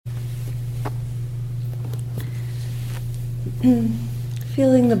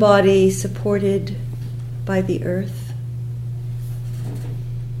Feeling the body supported by the earth.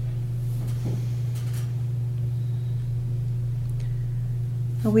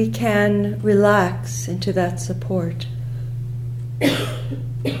 We can relax into that support.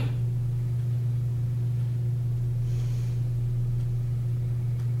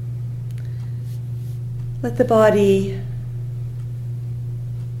 Let the body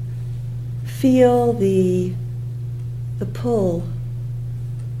feel the pull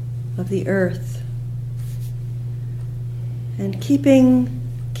of the earth, and keeping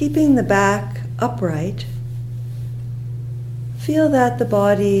the back upright, feel that the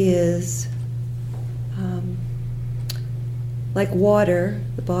body is like water.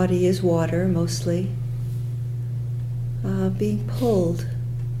 The body is water mostly, being pulled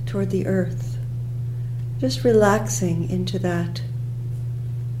toward the earth. Just relaxing into that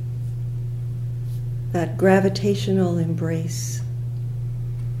gravitational embrace.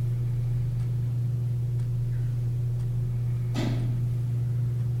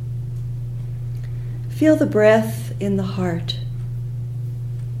 Feel the breath in the heart.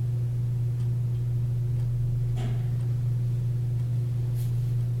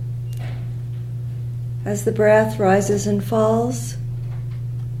 As the breath rises and falls,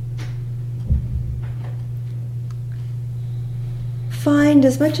 find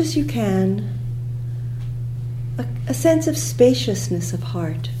as much as you can a sense of spaciousness of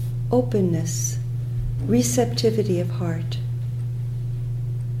heart, openness, receptivity of heart.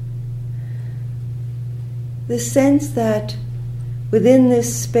 The sense that within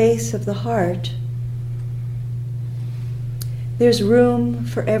this space of the heart, there's room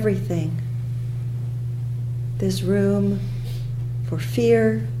for everything. There's room for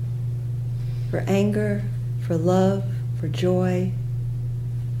fear, for anger, for love, for joy,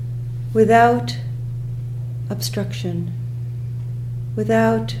 without obstruction,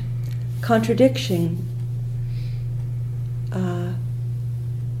 without contradiction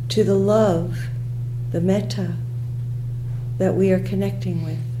to the love, the metta that we are connecting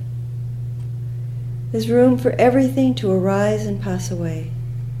with. There's room for everything to arise and pass away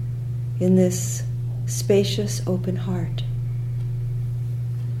in this spacious, open heart.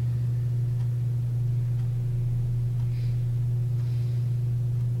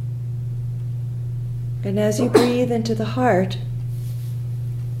 And as you breathe into the heart,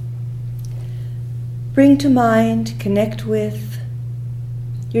 bring to mind, connect with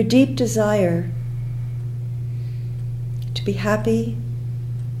your deep desire to be happy,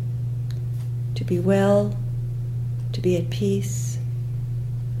 to be well, to be at peace,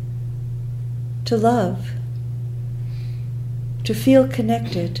 to love, to feel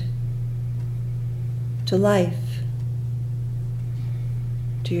connected to life,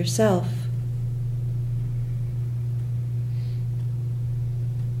 to yourself.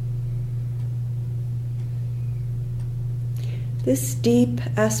 This deep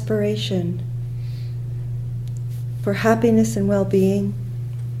aspiration for happiness and well-being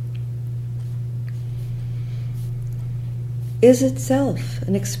is itself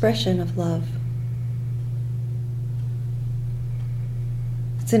an expression of love.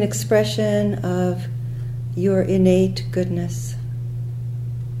 It's an expression of your innate goodness.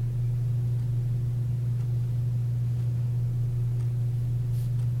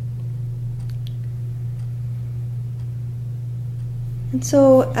 And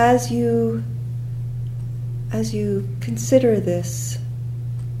so as you consider this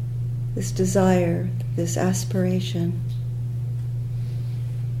desire, this aspiration,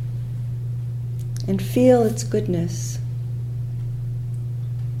 and feel its goodness,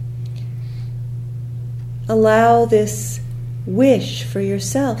 allow this wish for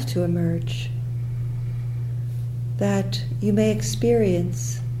yourself to emerge, that you may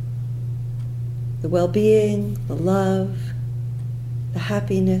experience the well-being, the love, the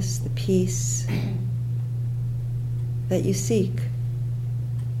happiness, the peace that you seek.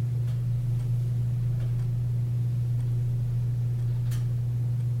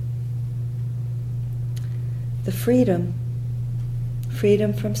 The freedom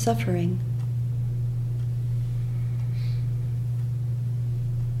from suffering.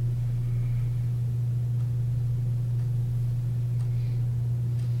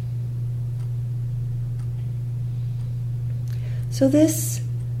 So this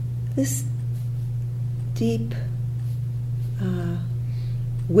deep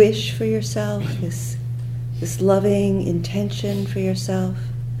wish for yourself, this loving intention for yourself,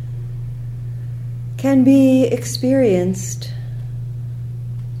 can be experienced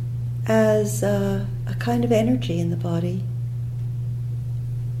as a kind of energy in the body.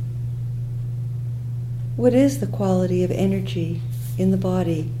 what is the quality of energy in the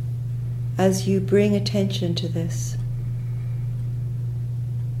body as you bring attention to this.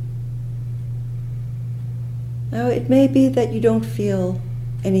 Now, it may be that you don't feel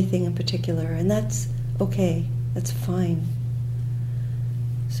anything in particular, and that's okay, that's fine.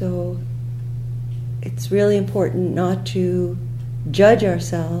 So it's really important not to judge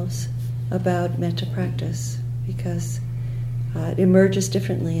ourselves about metta practice, because it emerges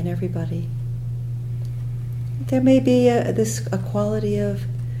differently in everybody. There may be a quality of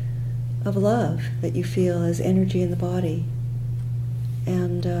love that you feel as energy in the body,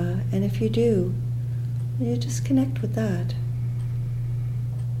 and if you do, you just connect with that.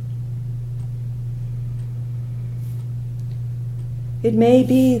 It may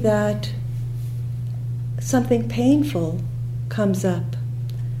be that something painful comes up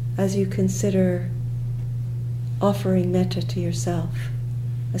as you consider offering metta to yourself,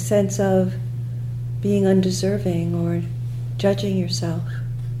 a sense of being undeserving or judging yourself.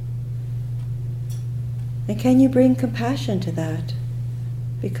 And can you bring compassion to that?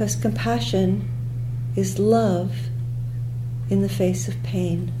 Because compassion is love in the face of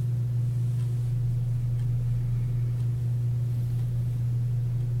pain.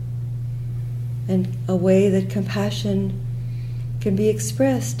 And a way that compassion can be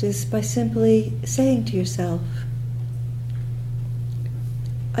expressed is by simply saying to yourself,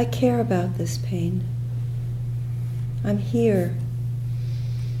 I care about this pain. I'm here.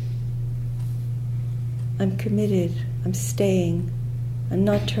 I'm committed. I'm staying. I'm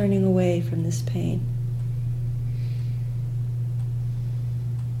not turning away from this pain.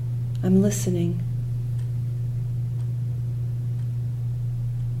 I'm listening.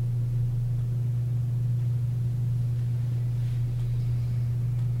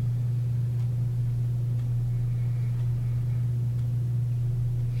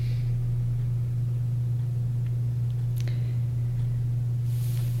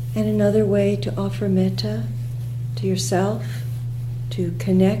 And another way to offer metta to yourself, to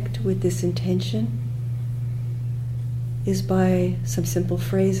connect with this intention, is by some simple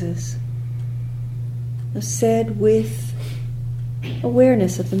phrases, said with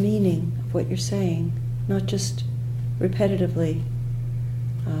awareness of the meaning of what you're saying, not just repetitively,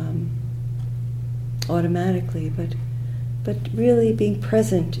 automatically, but really being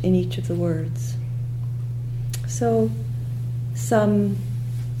present in each of the words. So some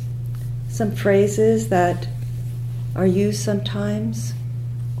phrases that are used sometimes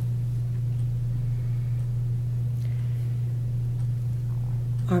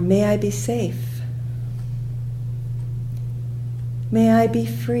are, may I be safe, may I be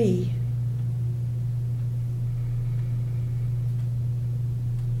free,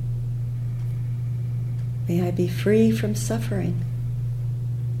 may I be free from suffering,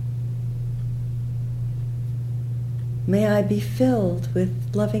 may I be filled with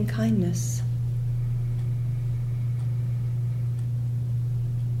loving kindness,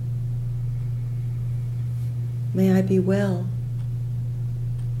 may I be well,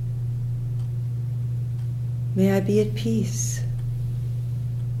 may I be at peace,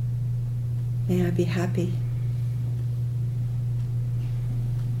 may I be happy,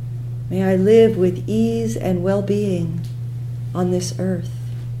 may I live with ease and well-being on this earth.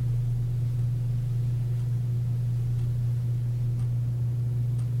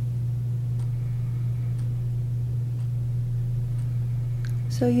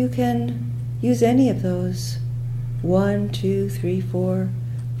 So you can use any of those 1, 2, 3, 4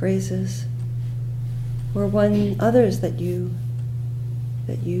 phrases, or others that you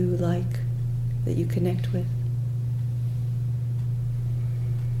like, that you connect with.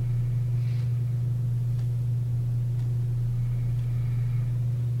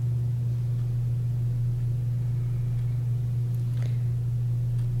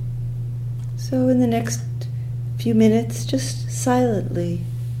 So in the next few minutes, just silently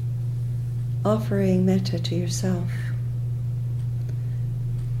offering metta to yourself.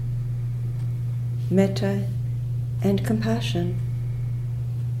 Metta and compassion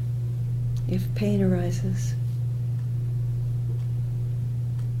if pain arises.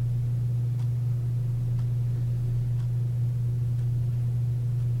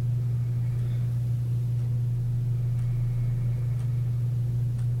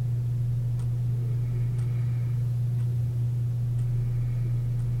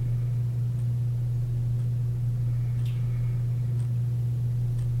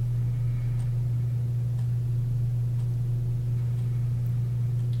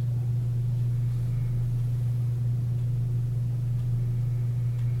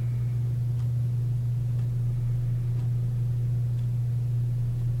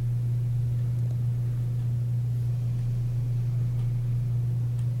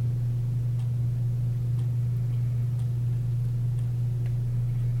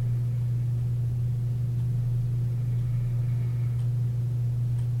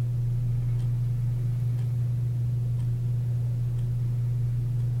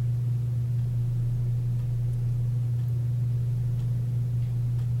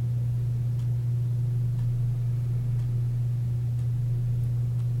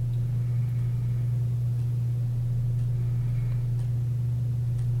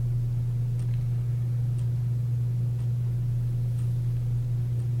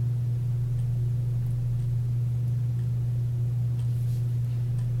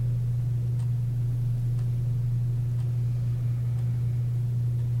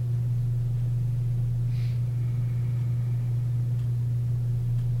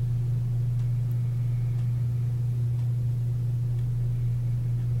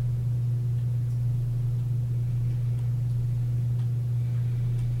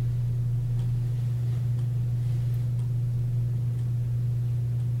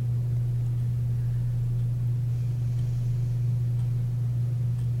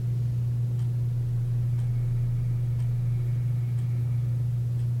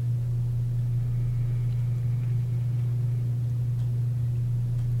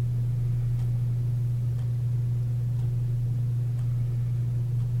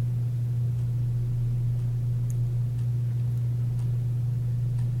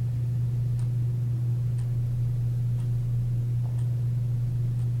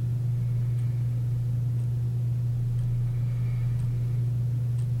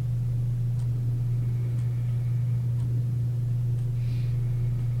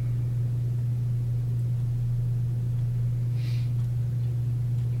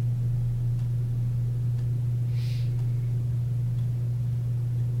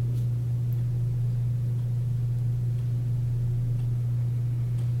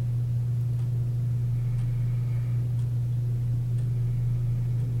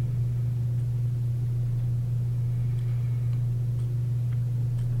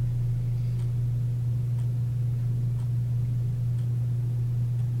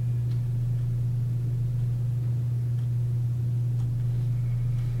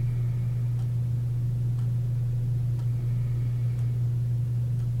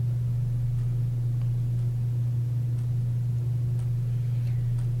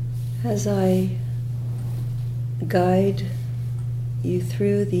 As I guide you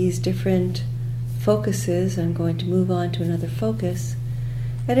through these different focuses, I'm going to move on to another focus.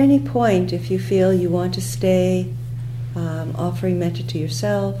 At any point, if you feel you want to stay offering metta to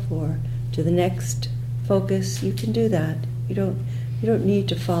yourself or to the next focus, you can do that. You don't need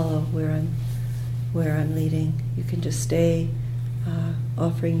to follow where I'm leading. You can just stay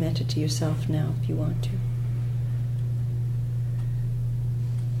offering metta to yourself now if you want to.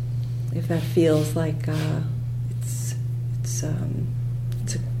 If that feels like it's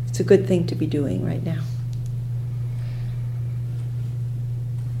a good thing to be doing right now.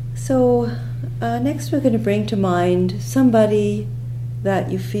 So next we're going to bring to mind somebody that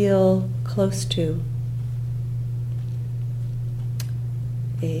you feel close to.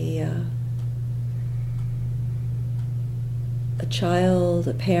 A child,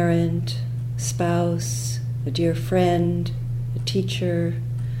 a parent, a spouse, a dear friend, a teacher,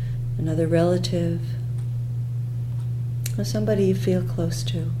 another relative, or somebody you feel close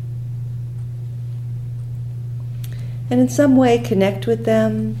to. And in some way connect with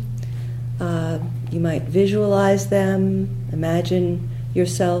them. You might visualize them, imagine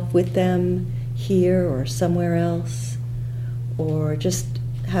yourself with them here or somewhere else, or just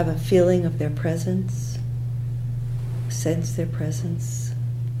have a feeling of their presence, sense their presence.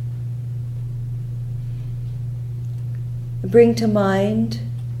 Bring to mind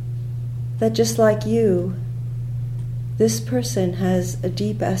that just like you, this person has a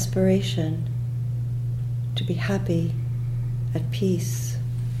deep aspiration to be happy, at peace,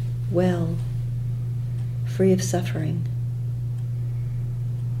 well, free of suffering.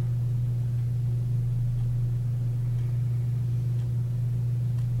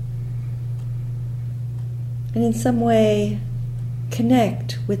 And in some way,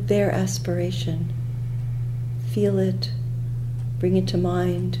 connect with their aspiration. Feel it, bring it to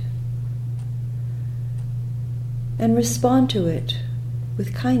mind, and respond to it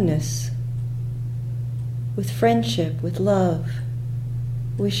with kindness, with friendship, with love,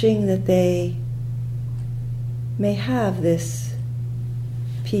 wishing that they may have this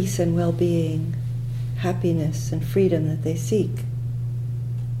peace and well-being, happiness and freedom that they seek.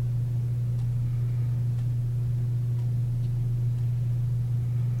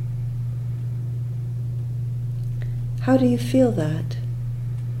 How do you feel that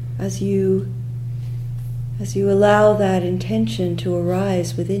as you allow that intention to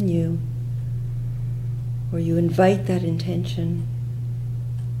arise within you, or you invite that intention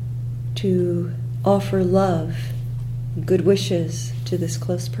to offer love and good wishes to this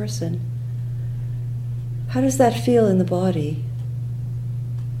close person? How does that feel in the body?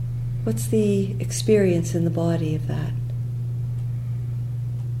 What's the experience in the body of that?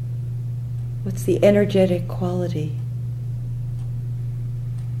 What's the energetic quality?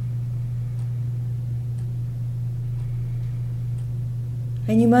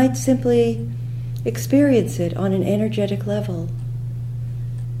 And you might simply experience it on an energetic level.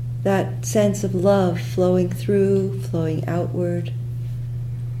 That sense of love flowing through, flowing outward.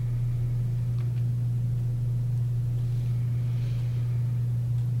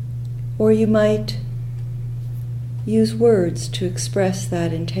 Or you might use words to express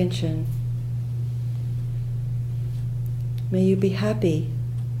that intention. May you be happy.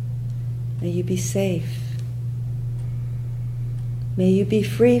 May you be safe. May you be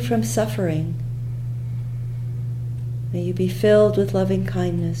free from suffering. May you be filled with loving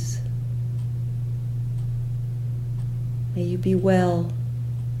kindness. May you be well.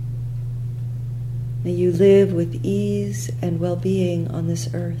 May you live with ease and well-being on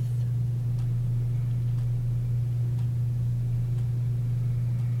this earth.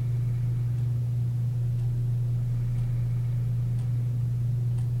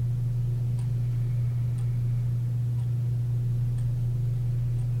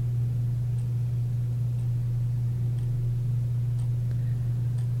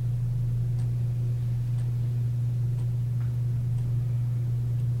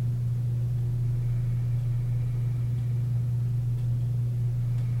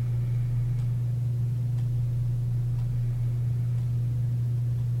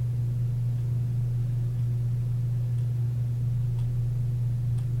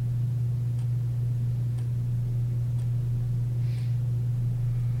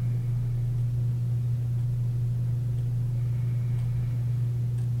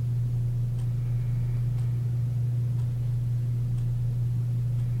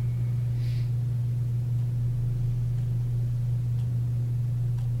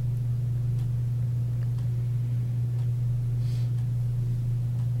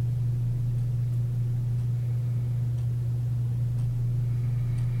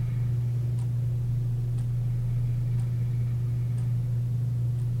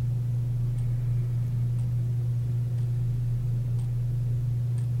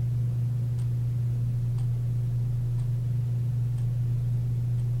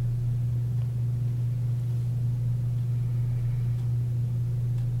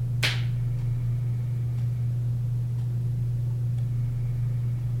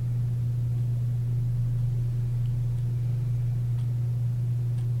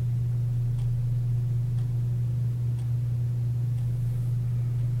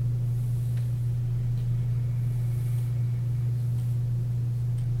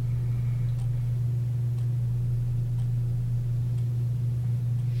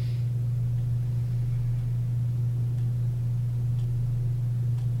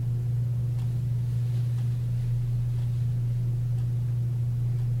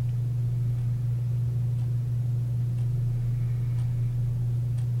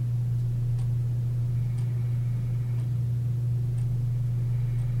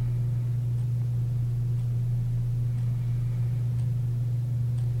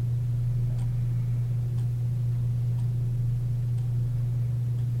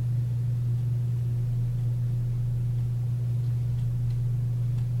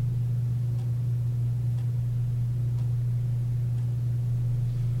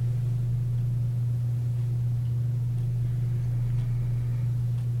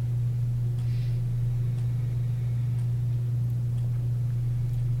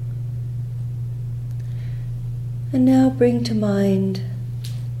 And now bring to mind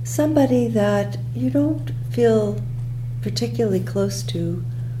somebody that you don't feel particularly close to,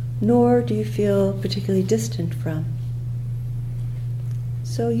 nor do you feel particularly distant from.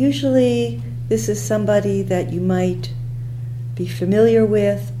 So usually this is somebody that you might be familiar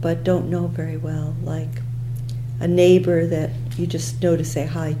with but don't know very well, like a neighbor that you just know to say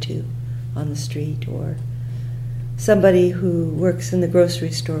hi to on the street, or somebody who works in the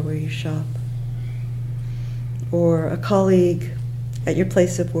grocery store where you shop, or a colleague at your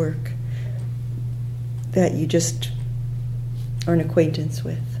place of work that you just are an acquaintance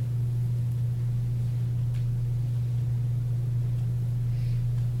with.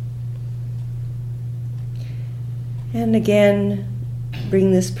 And again,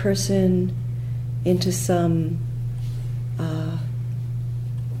 bring this person into some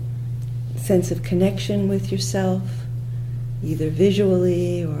sense of connection with yourself, either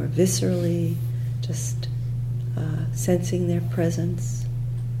visually or viscerally, just sensing their presence.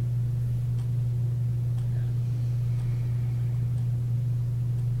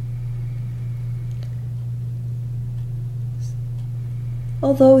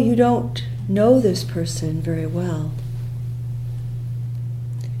 Although you don't know this person very well,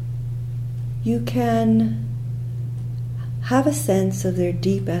 you can have a sense of their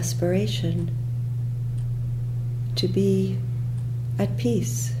deep aspiration to be at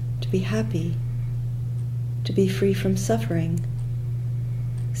peace, to be happy, to be free from suffering,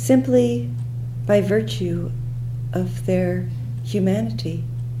 simply by virtue of their humanity,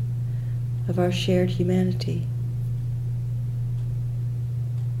 of our shared humanity.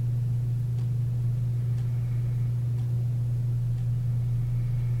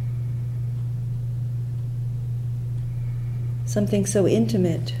 Something so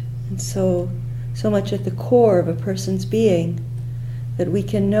intimate and so much at the core of a person's being that we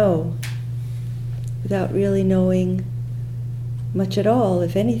can know without really knowing much at all,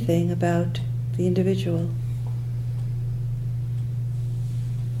 if anything, about the individual.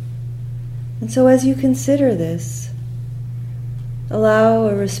 And so as you consider this, allow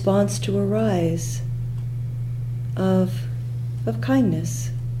a response to arise of kindness,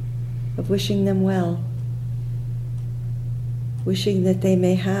 of wishing them well, wishing that they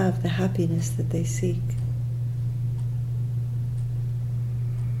may have the happiness that they seek.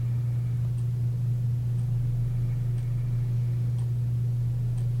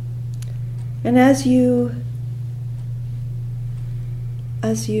 And as you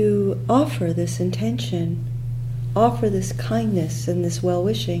offer this intention, offer this kindness and this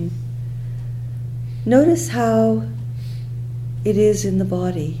well-wishing, notice how it is in the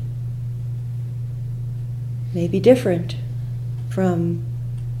body. May be different from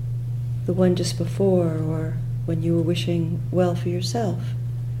the one just before, or when you were wishing well for yourself.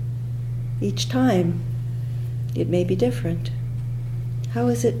 Each time it may be different. How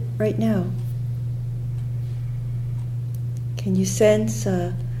is it right now? Can you sense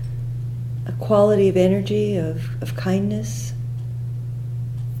a quality of energy, of kindness,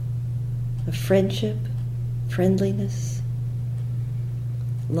 of friendship, friendliness,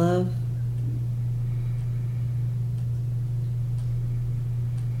 love?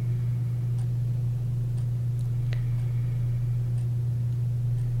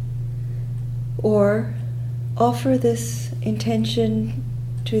 Or offer this intention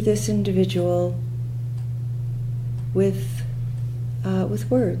to this individual with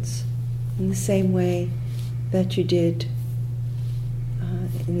words, in the same way that you did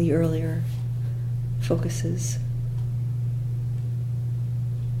in the earlier focuses.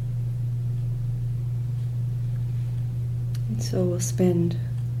 And so we'll spend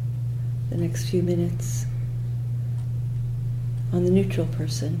the next few minutes on the neutral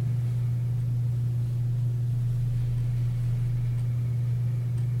person.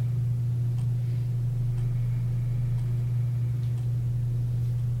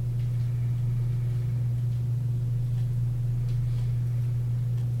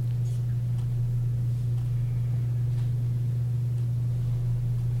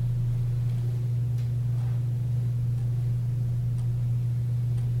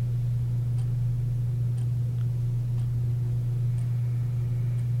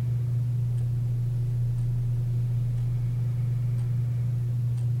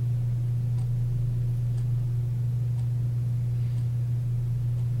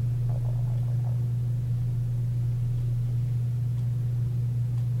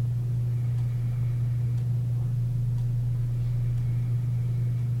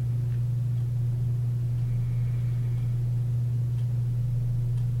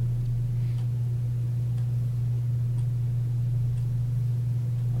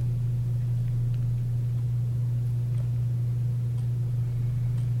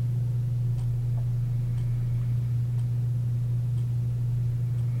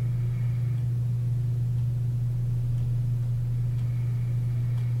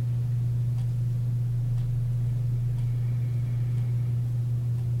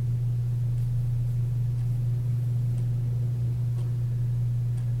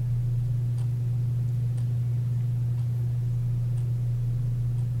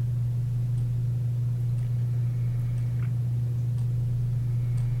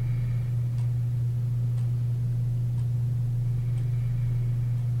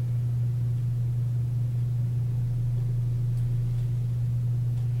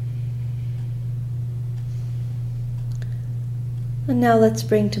 And now let's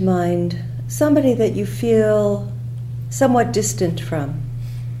bring to mind somebody that you feel somewhat distant from.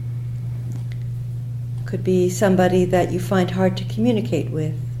 Could be somebody that you find hard to communicate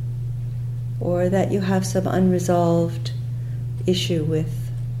with, or that you have some unresolved issue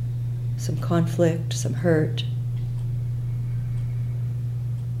with, some conflict, some hurt.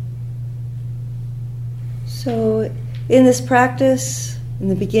 So in this practice, in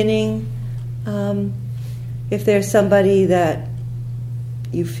the beginning, if there's somebody that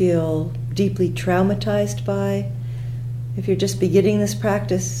you feel deeply traumatized by, if you're just beginning this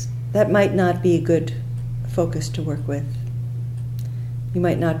practice, that might not be a good focus to work with. You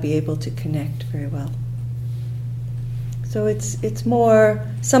might not be able to connect very well. So it's more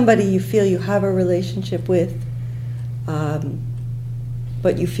somebody you feel you have a relationship with,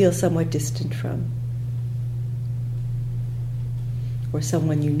 but you feel somewhat distant from. Or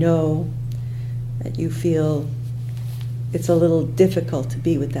someone you know that you feel it's a little difficult to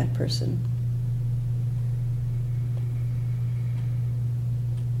be with that person.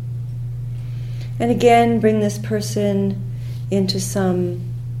 And again, bring this person into some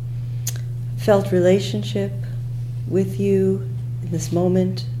felt relationship with you in this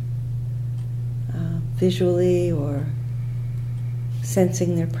moment, visually or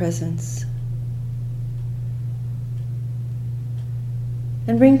sensing their presence.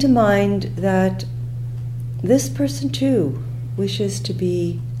 And bring to mind that this person too wishes to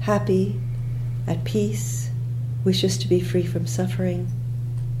be happy, at peace, wishes to be free from suffering,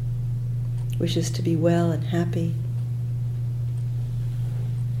 wishes to be well and happy.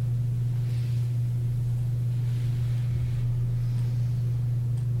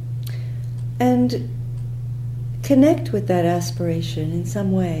 And connect with that aspiration in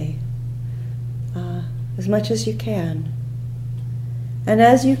some way, as much as you can. And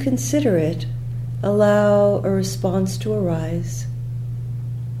as you consider it, allow a response to arise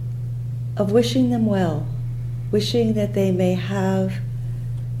of wishing them well, wishing that they may have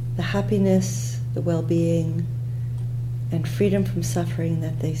the happiness, the well-being, and freedom from suffering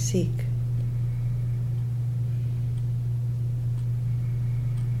that they seek.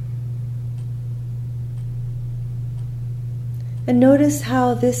 And notice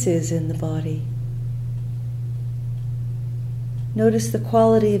how this is in the body. Notice the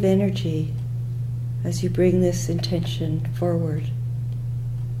quality of energy as you bring this intention forward.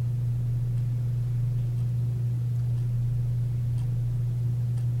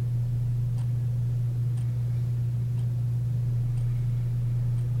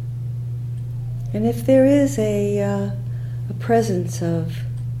 And if there is a presence of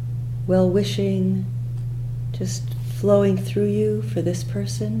well-wishing just flowing through you for this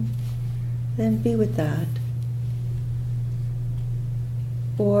person, then be with that.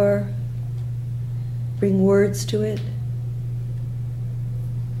 Or bring words to it.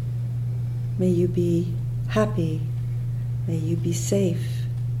 May you be happy. May you be safe.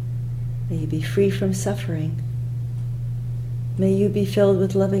 May you be free from suffering. May you be filled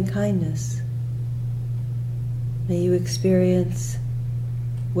with loving kindness. May you experience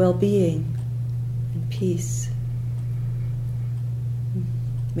well-being and peace.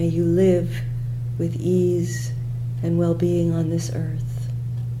 May you live with ease and well-being on this earth.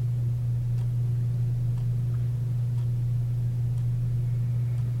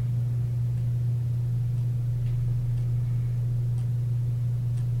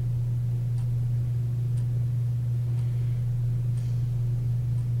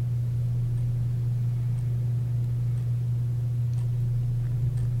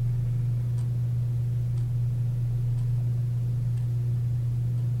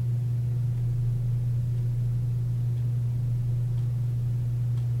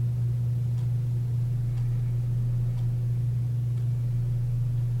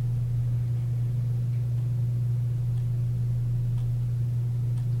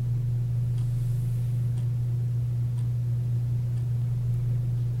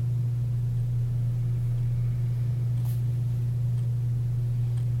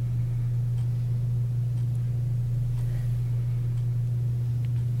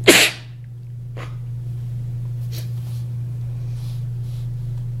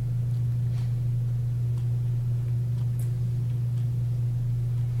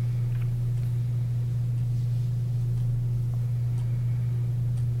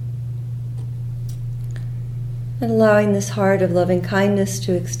 And allowing this heart of loving kindness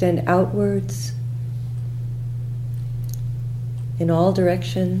to extend outwards in all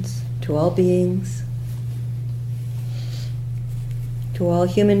directions, to all beings, to all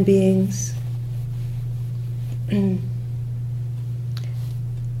human beings.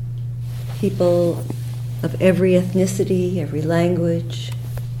 People of every ethnicity, every language,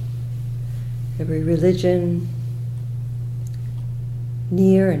 every religion,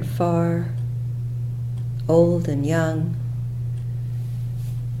 near and far, old and young,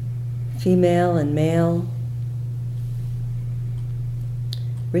 female and male,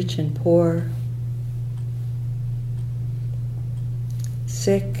 rich and poor,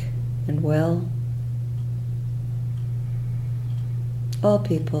 sick and well, all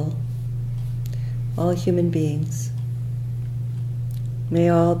people, all human beings. May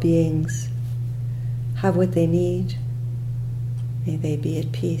all beings have what they need. May they be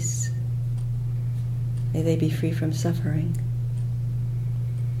at peace. May they be free from suffering.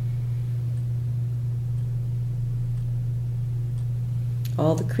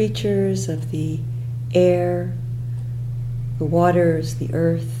 All the creatures of the air, the waters, the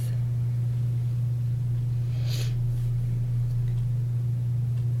earth,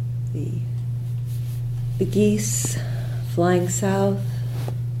 the geese flying south,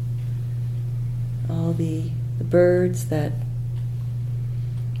 all the birds that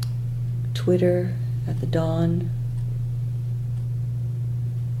twitter at the dawn,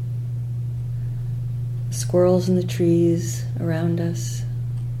 squirrels in the trees around us,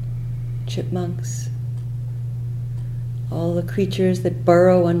 chipmunks, all the creatures that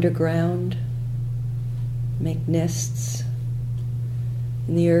burrow underground, make nests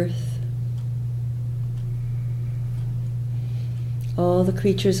in the earth, all the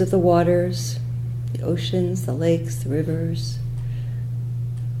creatures of the waters, the oceans, the lakes, the rivers,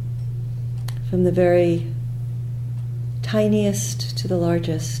 from the very tiniest to the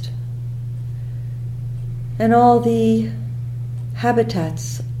largest, and all the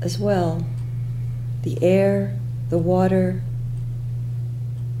habitats as well, the air, the water,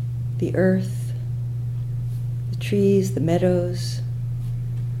 the earth, the trees, the meadows,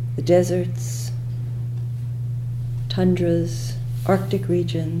 the deserts, tundras, Arctic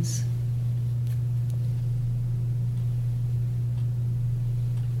regions.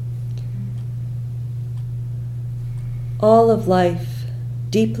 All of life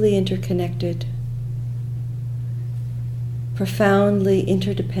deeply interconnected, profoundly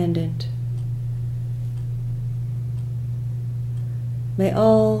interdependent. May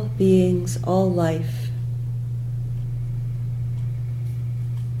all beings, all life,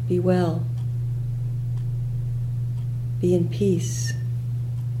 be well, be in peace.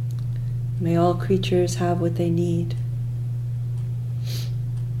 May all creatures have what they need.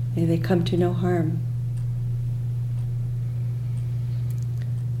 May they come to no harm.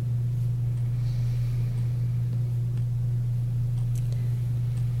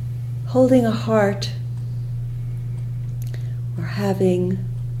 Holding a heart, or having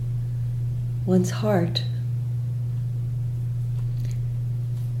one's heart,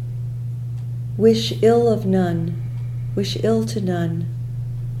 wish ill of none, wish ill to none,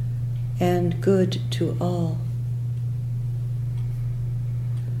 and good to all.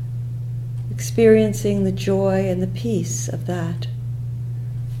 Experiencing the joy and the peace of that,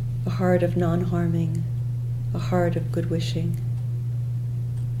 a heart of non-harming, a heart of good wishing,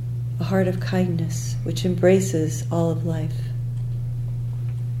 a heart of kindness which embraces all of life.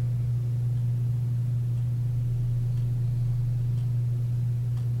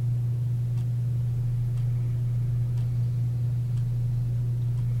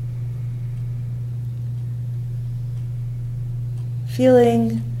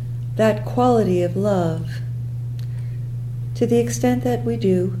 Feeling that quality of love to the extent that we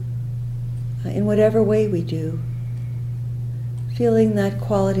do, in whatever way we do, feeling that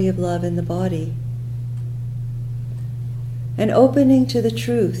quality of love in the body, and opening to the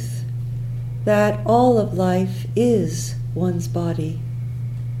truth that all of life is one's body.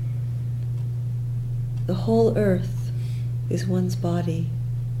 The whole earth is one's body.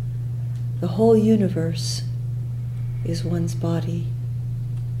 The whole universe is one's body,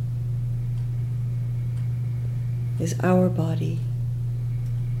 is our body.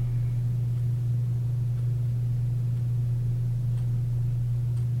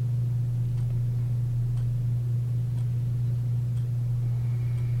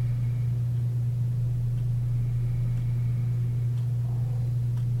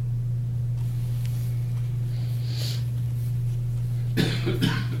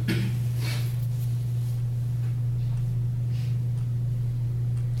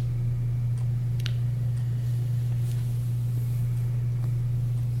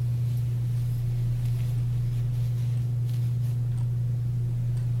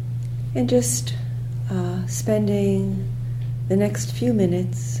 And just spending the next few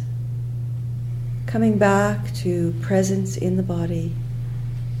minutes coming back to presence in the body,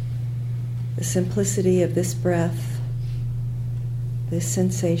 the simplicity of this breath, this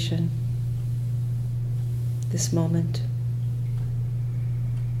sensation, this moment.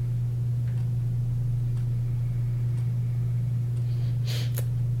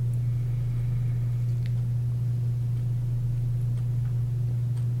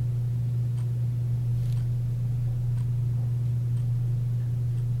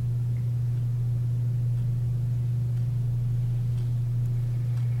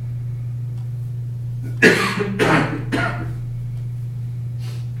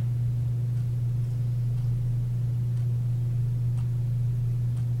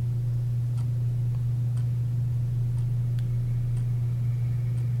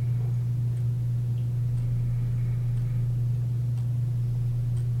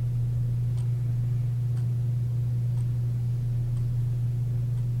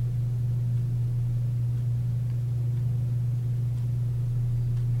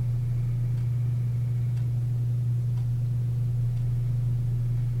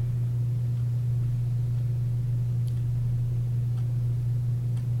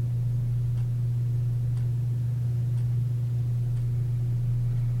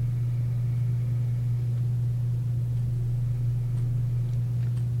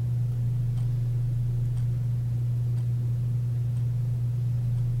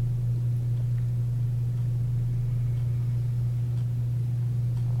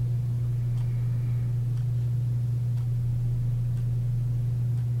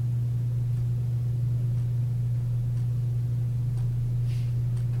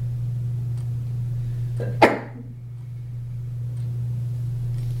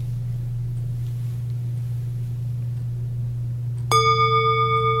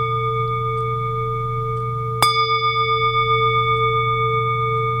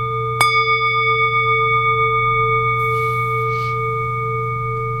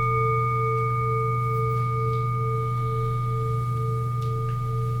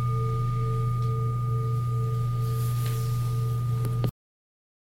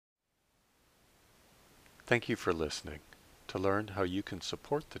 Thank you for listening. To learn how you can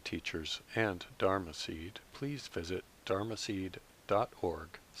support the teachers and Dharma Seed, please visit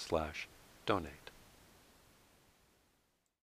dharmaseed.org/donate.